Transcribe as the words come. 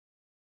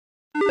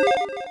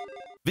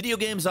Video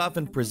games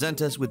often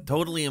present us with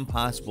totally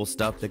impossible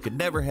stuff that could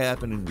never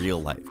happen in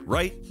real life,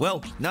 right?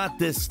 Well, not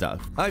this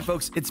stuff. Hi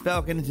folks, it's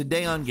Falcon, and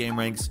today on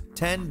gameranx,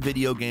 10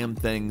 video game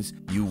things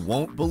you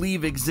won't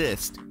believe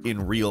exist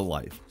in real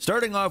life.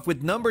 Starting off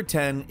with number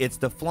 10, it's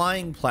the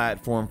flying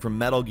platform from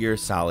Metal Gear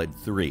Solid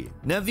 3.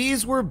 Now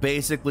these were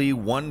basically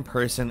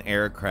one-person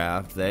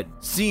aircraft that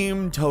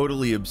seem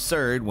totally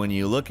absurd when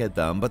you look at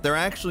them, but they're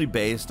actually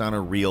based on a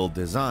real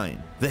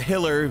design. The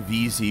Hiller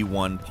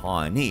VZ-1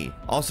 Pawnee,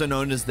 also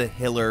known as the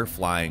Hiller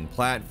flying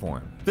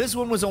platform. This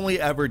one was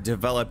only ever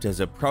developed as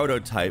a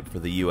prototype for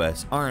the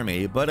US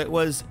Army, but it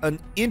was an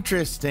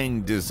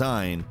interesting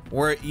design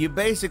where you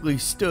basically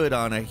stood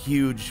on a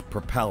huge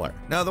propeller.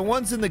 Now the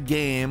ones in the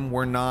game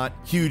were not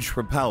huge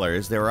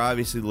propellers, they were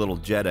obviously little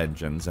jet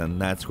engines,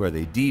 and that's where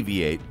they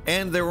deviate,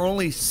 and there were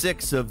only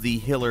 6 of the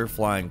Hiller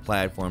flying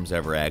platforms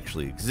ever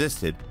actually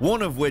existed,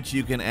 one of which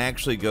you can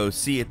actually go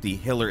see at the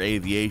Hiller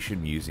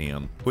Aviation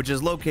Museum, which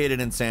is located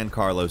in San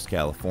Carlos,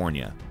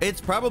 California. It's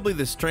probably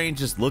the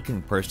strangest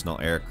looking personal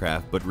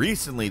aircraft, but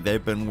recently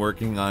they've been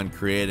working on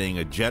creating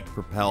a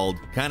jet-propelled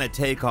kind of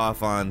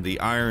takeoff on the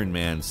Iron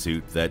Man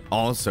suit that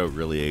also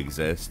really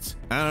exists.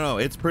 I don't know,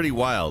 it's pretty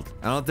wild.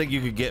 I don't think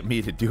you could get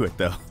me to do it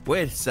though.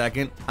 Wait a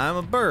second, I'm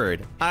a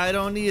bird. I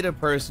don't need a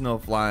personal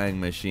flying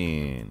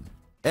machine.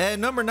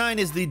 And number 9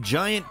 is the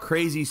giant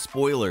crazy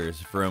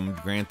spoilers from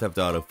Grand Theft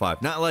Auto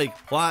 5. Not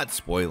like plot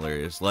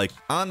spoilers, like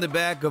on the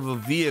back of a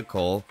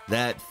vehicle,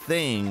 that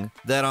thing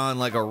that on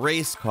like a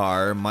race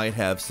car might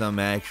have some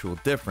actual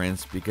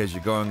difference because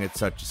you're going at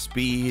such a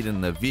speed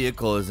and the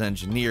vehicle is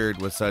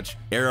engineered with such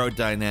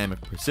aerodynamic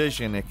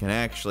precision it can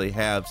actually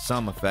have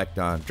some effect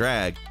on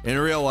drag. In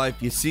real life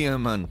you see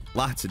them on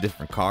lots of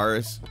different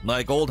cars,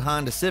 like old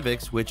Honda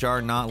Civics, which are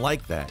not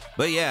like that.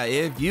 But yeah,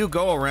 if you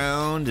go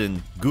around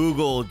and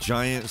Google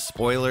giant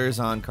spoilers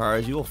on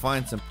cars, you will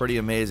find some pretty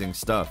amazing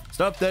stuff.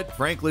 Stuff that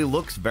frankly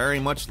looks very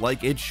much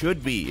like it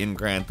should be in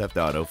Grand Theft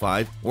Auto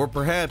 5, or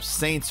perhaps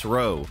Saints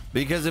Row.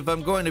 Because if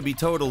I'm going to be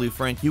totally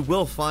frank, you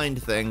will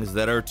find things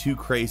that are too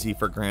crazy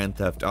for Grand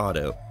Theft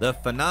Auto. The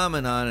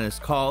phenomenon is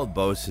called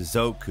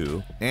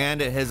Bosuzoku,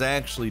 and it has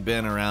actually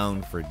been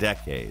around for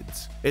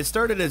decades. It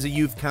started as a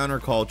youth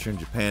counterculture in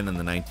Japan in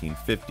the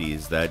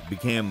 1950s that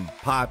became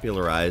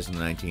popularized in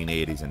the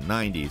 1980s and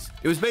 90s.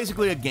 It was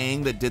basically a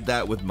gang that did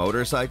that with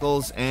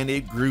motorcycles, and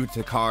it grew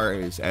to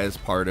cars as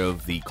part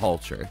of the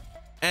culture.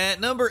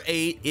 At number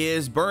 8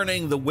 is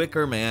burning the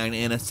Wicker Man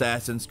in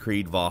Assassin's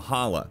Creed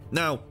Valhalla.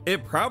 Now,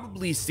 it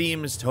probably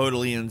seems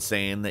totally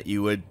insane that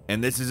you would,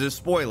 and this is a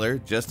spoiler,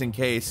 just in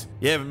case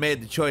you haven't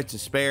made the choice to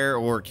spare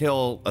or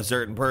kill a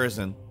certain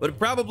person, but it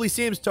probably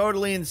seems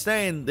totally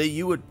insane that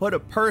you would put a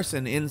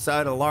person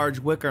inside a large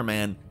Wicker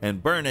Man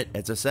and burn it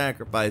as a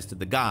sacrifice to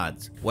the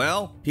gods.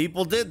 Well,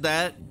 people did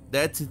that.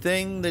 That's a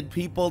thing that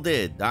people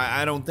did.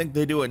 I don't think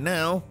they do it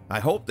now. I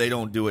hope they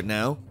don't do it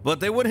now.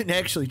 But they wouldn't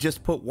actually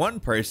just put one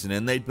person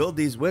in. They'd build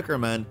these Wicker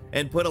Men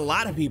and put a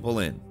lot of people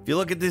in. If you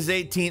look at this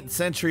 18th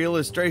century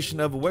illustration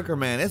of a Wicker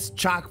Man, it's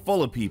chock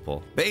full of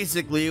people.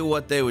 Basically,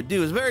 what they would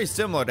do is very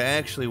similar to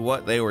actually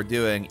what they were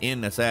doing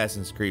in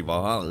Assassin's Creed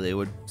Valhalla. They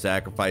would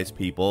sacrifice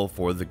people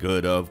for the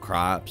good of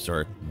crops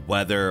or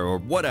weather or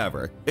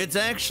whatever. It's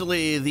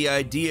actually the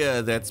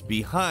idea that's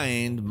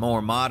behind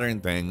more modern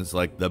things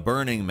like the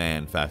Burning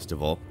Man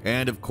Festival,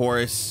 and of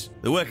course,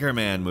 the Wicker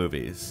Man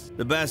movies.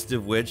 The best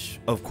of which,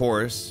 of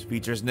course,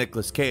 features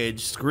Nicolas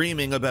Cage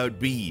screaming about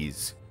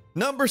bees.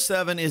 Number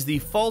 7 is the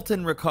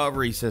Fulton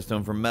recovery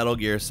system from Metal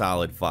Gear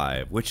Solid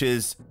 5, which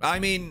is, I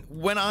mean,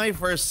 when I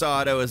first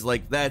saw it, I was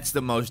like, that's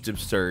the most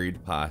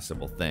absurd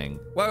possible thing.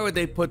 Why would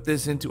they put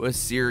this into a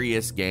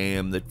serious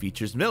game that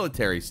features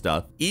military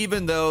stuff?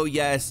 Even though,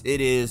 yes,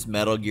 it is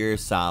Metal Gear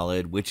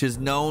Solid, which is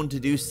known to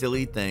do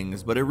silly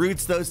things, but it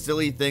roots those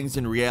silly things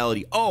in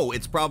reality. Oh,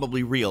 it's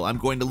probably real. I'm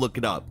going to look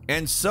it up.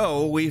 And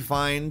so we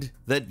find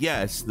that,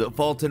 yes, the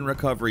Fulton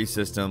recovery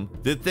system,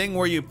 the thing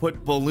where you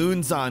put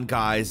balloons on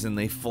guys and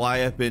they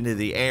fly up into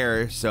the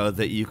air so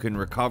that you can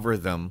recover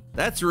them,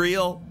 that's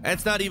real.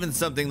 That's not even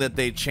something that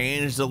they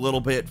changed a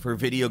little bit for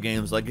video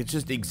games, like it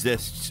just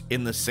exists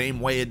in the same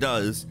way it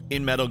does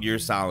in Metal Gear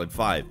Solid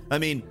 5. I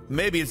mean,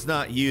 maybe it's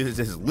not used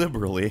as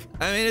liberally.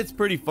 I mean, it's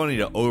pretty funny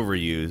to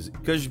overuse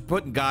because you're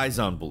putting guys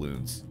on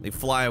balloons. They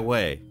fly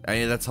away. I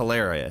mean, that's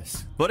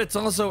hilarious. But it's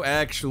also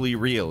actually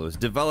real. It was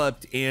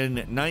developed in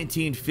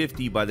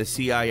 1950 by the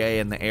CIA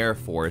and the Air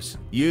Force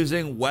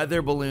using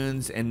weather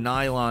balloons and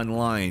nylon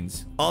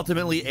lines.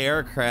 Ultimately,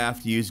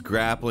 aircraft used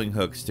grappling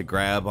hooks to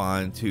grab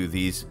onto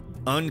these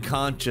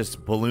unconscious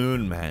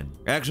balloon men.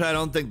 Actually, I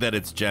don't think that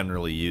it's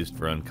generally used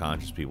for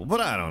unconscious people, but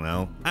I don't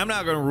know. I'm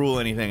not gonna rule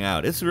anything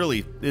out. It's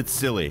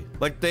silly.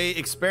 Like, they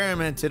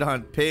experimented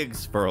on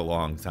pigs for a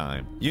long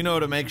time, you know,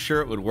 to make sure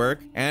it would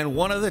work. And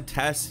one of the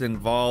tests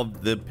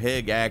involved the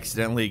pig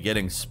accidentally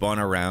getting spun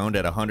around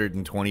at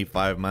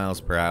 125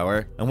 miles per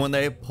hour. And when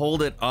they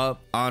pulled it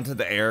up onto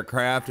the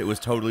aircraft, it was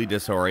totally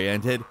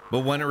disoriented. But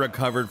when it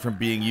recovered from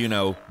being, you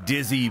know,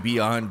 dizzy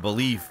beyond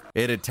belief,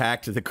 it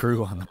attacked the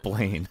crew on the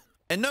plane.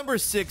 And number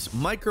 6,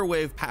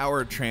 microwave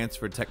power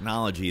transfer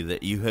technology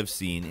that you have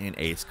seen in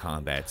Ace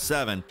Combat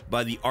 7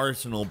 by the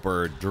Arsenal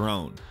Bird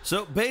drone.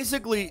 So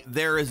basically,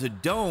 there is a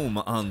dome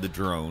on the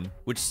drone,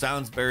 which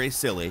sounds very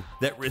silly,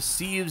 that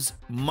receives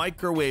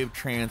microwave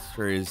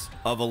transfers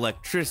of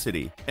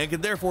electricity and can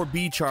therefore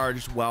be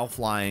charged while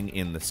flying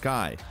in the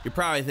sky. You're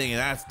probably thinking,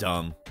 that's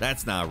dumb.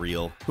 That's not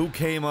real. Who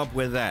came up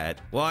with that?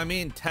 Well, I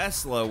mean,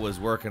 Tesla was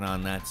working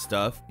on that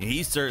stuff.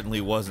 He certainly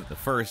wasn't the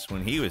first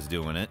when he was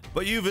doing it,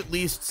 but you've at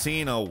least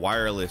seen a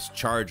wireless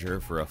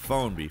charger for a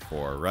phone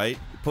before, right?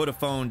 You put a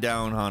phone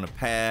down on a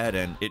pad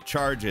and it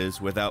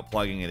charges without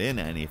plugging it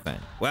into anything.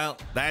 Well,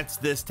 that's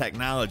this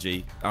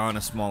technology on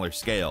a smaller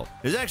scale.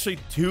 There's actually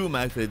 2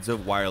 methods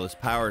of wireless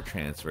power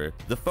transfer.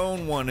 The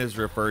phone one is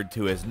referred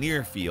to as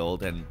near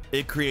field, and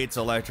it creates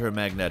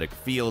electromagnetic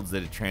fields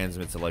that it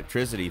transmits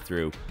electricity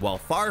through, while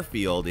far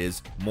field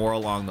is more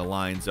along the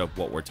lines of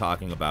what we're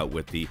talking about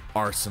with the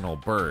Arsenal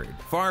Bird.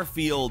 Far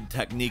field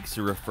techniques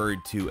are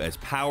referred to as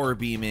power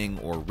beaming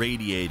or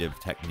radiative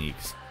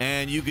techniques,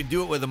 and you can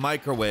do it with a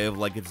microwave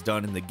like it's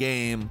done in the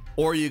game,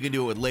 or you can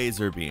do it with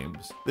laser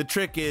beams. The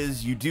trick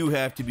is you do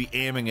have to be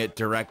aiming it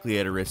directly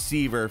at a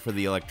receiver for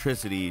the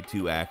electricity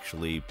to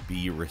actually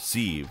be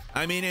received.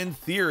 I mean, in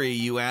theory,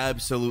 you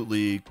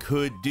absolutely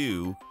could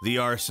do the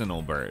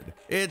Arsenal Bird.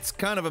 It's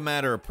kind of a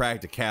matter of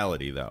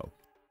practicality, though.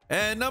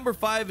 And number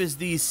 5 is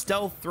the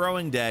stealth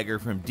throwing dagger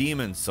from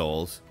Demon's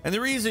Souls. And the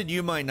reason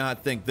you might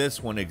not think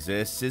this one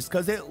exists is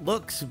because it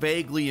looks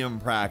vaguely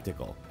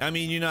impractical. I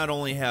mean, you not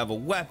only have a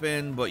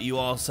weapon, but you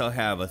also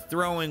have a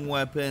throwing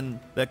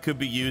weapon that could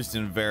be used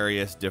in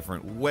various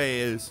different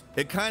ways.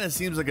 It kind of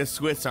seems like a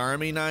Swiss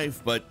Army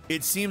knife, but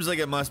it seems like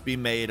it must be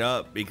made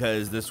up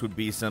because this would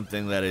be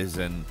something that is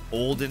in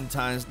olden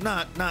times.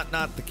 Not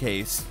the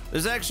case.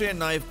 There's actually a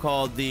knife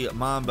called the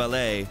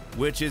Mambale,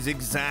 which is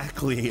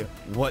exactly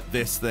what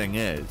this thing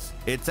is.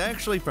 It's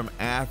actually from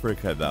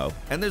Africa though,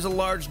 and there's a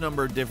large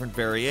number of different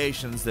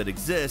variations that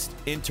exist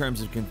in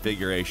terms of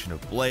configuration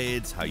of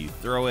blades, how you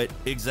throw it,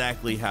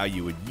 exactly how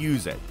you would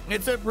use it.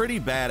 It's a pretty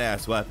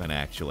badass weapon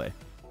actually.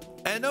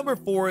 And number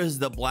 4 is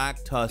the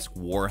Black Tusk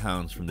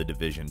Warhounds from the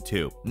Division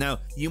 2. Now,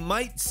 you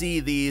might see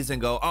these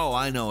and go, oh,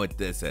 I know what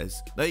this is.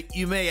 Like,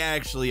 you may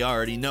actually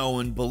already know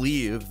and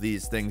believe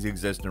these things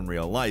exist in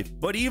real life,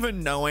 but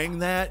even knowing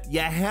that,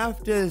 you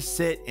have to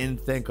sit and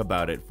think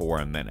about it for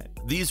a minute.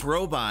 These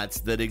robots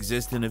that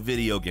exist in a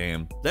video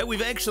game that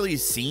we've actually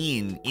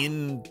seen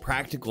in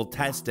practical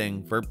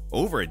testing for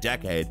over a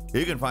decade,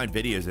 you can find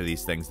videos of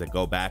these things that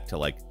go back to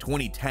like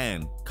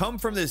 2010, come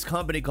from this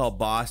company called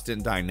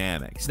Boston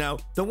Dynamics. Now,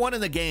 the one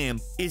in the game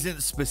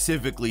isn't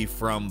specifically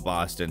from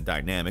Boston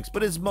Dynamics,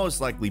 but is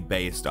most likely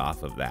based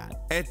off of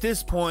that. At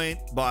this point,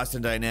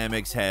 Boston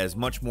Dynamics has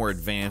much more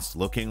advanced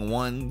looking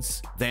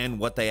ones than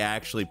what they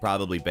actually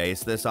probably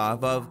base this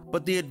off of,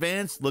 but the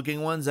advanced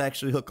looking ones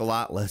actually look a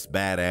lot less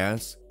badass,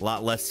 a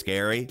lot less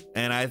scary,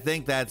 and I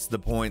think that's the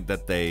point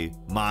that they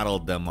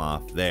modeled them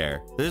off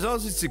there. There's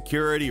also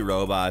security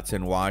robots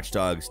in Watch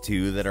Dogs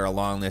 2 that are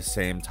along this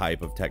same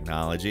type of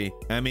technology.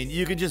 I mean,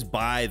 you can just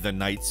buy the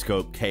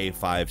Nightscope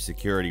K5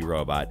 security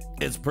robot.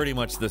 It's pretty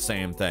much the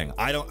same thing.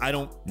 I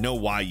don't know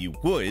why you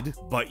would,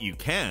 but you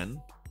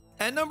can.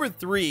 And number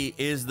 3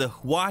 is the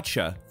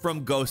Hwacha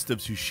from Ghost of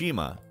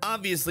Tsushima.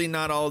 Obviously,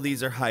 not all of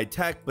these are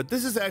high-tech, but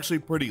this is actually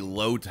pretty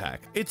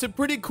low-tech. It's a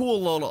pretty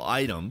cool little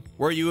item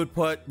where you would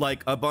put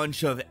like a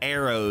bunch of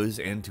arrows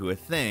into a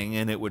thing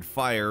and it would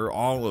fire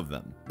all of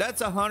them.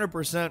 That's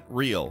 100%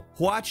 real.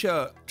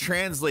 Hwacha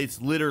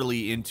translates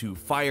literally into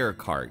fire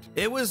cart.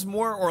 It was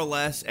more or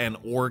less an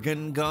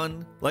organ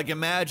gun. Like,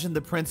 imagine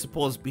the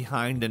principles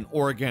behind an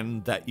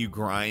organ that you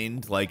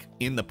grind, like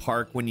in the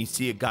park when you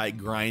see a guy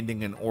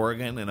grinding an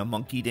organ and a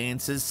monkey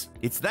dances.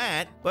 It's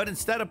that, but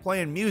instead of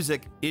playing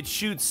music, it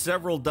shoots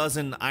several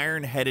dozen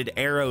iron-headed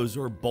arrows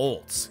or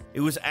bolts.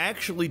 It was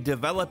actually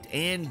developed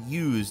and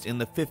used in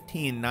the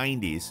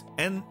 1590s,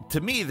 and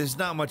to me, there's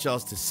not much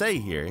else to say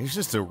here. It's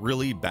just a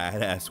really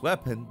badass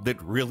weapon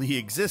that really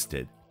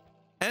existed.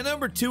 And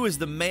number 2 is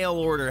the mail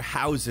order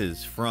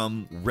houses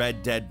from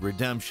Red Dead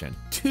Redemption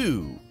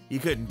 2. You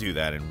couldn't do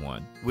that in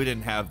 1. We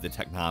didn't have the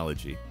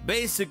technology.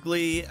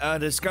 Basically, a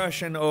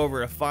discussion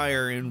over a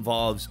fire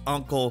involves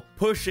Uncle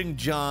pushing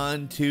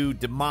John to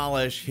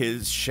demolish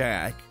his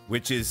shack,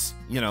 which is,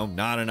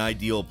 not an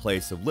ideal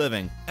place of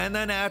living. And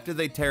then after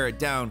they tear it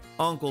down,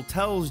 Uncle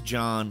tells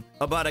John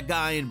about a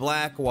guy in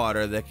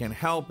Blackwater that can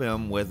help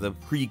him with a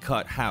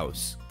pre-cut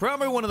house.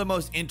 Probably one of the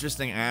most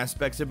interesting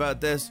aspects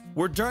about this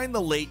were during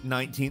the late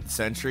 19th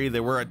century,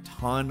 there were a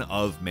ton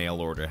of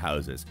mail order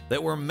houses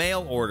that were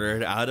mail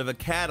ordered out of a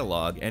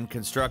catalog and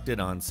constructed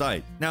on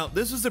site. Now,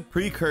 this was a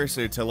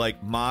precursor to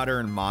like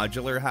modern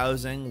modular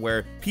housing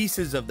where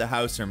pieces of the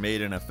house are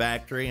made in a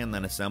factory and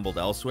then assembled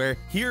elsewhere.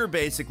 Here,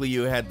 basically,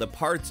 you had the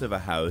parts of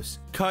a house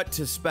cut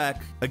to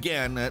spec,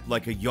 again, at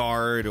like a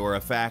yard or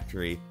a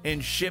factory,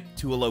 and shipped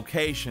to a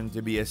location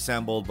to be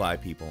assembled by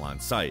people on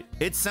site.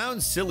 It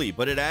sounds silly,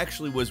 but it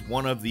actually was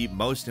one of the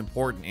most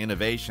important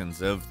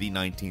innovations of the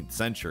 19th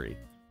century.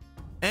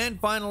 And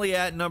finally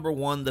at number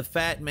 1, the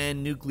Fat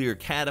Man nuclear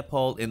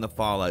catapult in the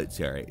Fallout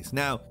series.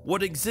 Now,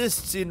 what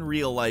exists in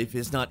real life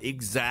is not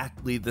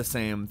exactly the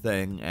same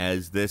thing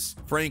as this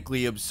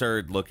frankly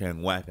absurd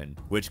looking weapon,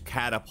 which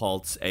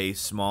catapults a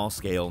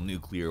small-scale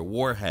nuclear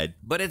warhead,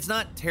 but it's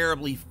not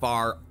terribly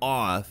far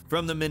off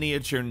from the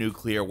miniature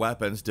nuclear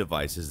weapons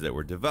devices that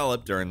were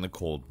developed during the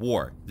Cold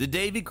War. The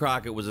Davy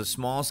Crockett was a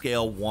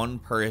small-scale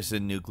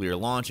one-person nuclear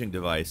launching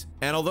device,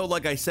 and although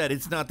like I said,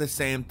 it's not the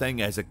same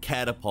thing as a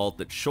catapult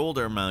that's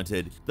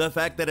shoulder-mounted, the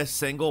fact that a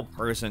single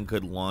person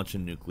could launch a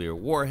nuclear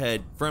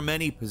warhead from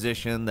any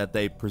position that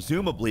they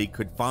presumably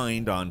could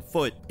find on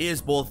foot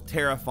is both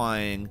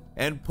terrifying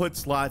and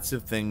puts lots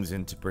of things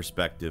into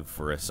perspective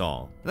for us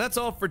all. That's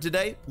all for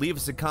today. Leave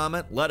us a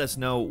comment, let us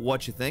know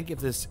what you think. If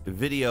this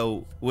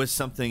video was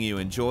something you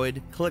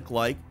enjoyed, click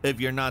like. If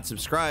you're not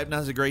subscribed,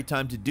 now's a great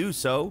time to do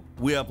so.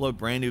 We upload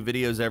brand new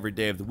videos every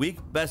day of the week.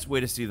 Best way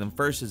to see them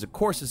first is of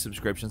course a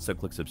subscription, so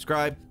click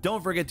subscribe.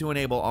 Don't forget to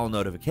enable all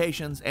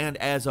notifications, and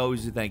as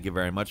always, thank you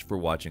very much for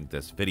watching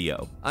this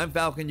video. I'm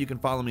Falcon. You can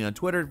follow me on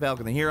Twitter,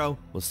 Falcon the Hero.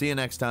 We'll see you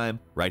next time,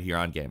 right here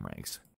on GameRanx.